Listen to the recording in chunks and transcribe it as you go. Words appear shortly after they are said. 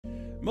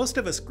Most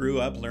of us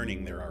grew up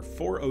learning there are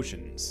 4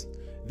 oceans.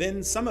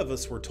 Then some of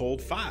us were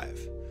told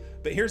 5.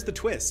 But here's the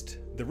twist.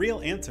 The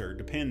real answer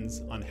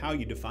depends on how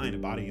you define a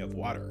body of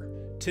water.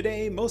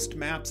 Today, most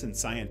maps and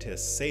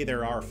scientists say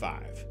there are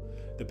 5.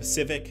 The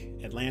Pacific,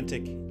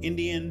 Atlantic,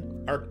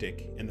 Indian,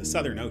 Arctic, and the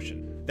Southern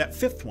Ocean. That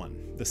 5th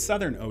one, the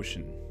Southern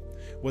Ocean,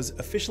 was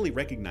officially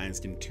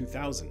recognized in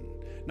 2000.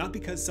 Not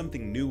because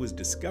something new was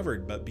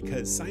discovered, but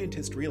because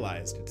scientists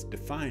realized it's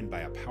defined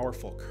by a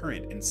powerful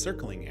current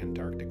encircling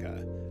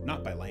Antarctica,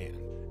 not by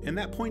land. And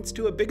that points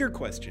to a bigger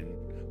question.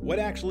 What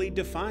actually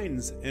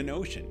defines an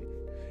ocean?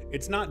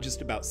 It's not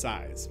just about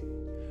size.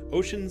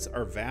 Oceans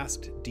are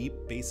vast, deep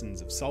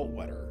basins of salt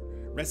water,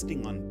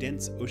 resting on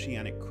dense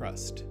oceanic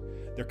crust.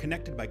 They're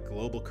connected by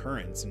global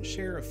currents and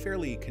share a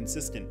fairly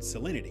consistent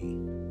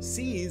salinity.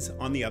 Seas,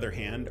 on the other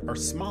hand, are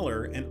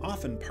smaller and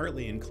often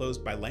partly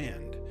enclosed by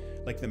land,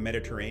 like the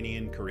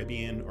Mediterranean,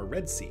 Caribbean, or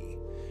Red Sea.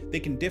 They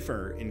can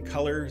differ in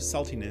color,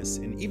 saltiness,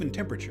 and even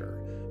temperature,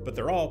 but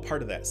they're all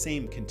part of that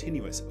same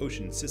continuous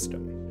ocean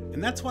system.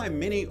 And that's why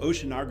many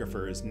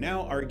oceanographers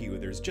now argue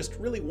there's just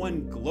really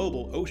one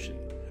global ocean,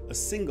 a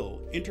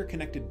single,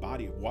 interconnected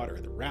body of water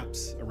that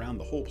wraps around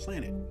the whole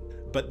planet.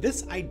 But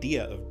this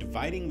idea of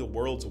dividing the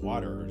world's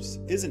waters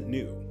isn't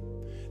new.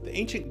 The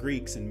ancient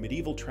Greeks and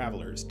medieval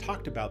travelers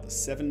talked about the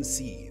 7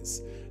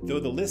 seas, though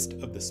the list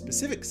of the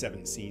specific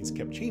 7 seas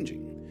kept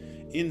changing.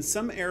 In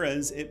some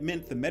eras, it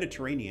meant the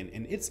Mediterranean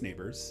and its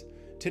neighbors.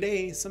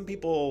 Today, some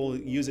people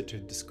use it to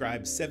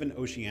describe 7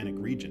 oceanic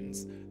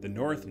regions: the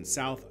North and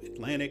South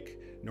Atlantic,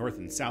 North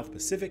and South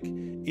Pacific,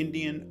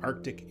 Indian,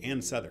 Arctic,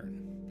 and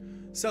Southern.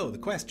 So the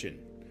question,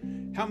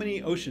 how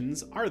many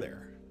oceans are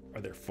there? Are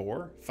there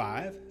 4,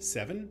 5,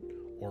 7,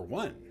 or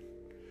 1?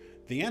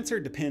 The answer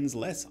depends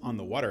less on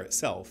the water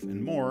itself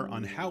and more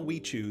on how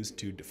we choose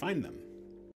to define them.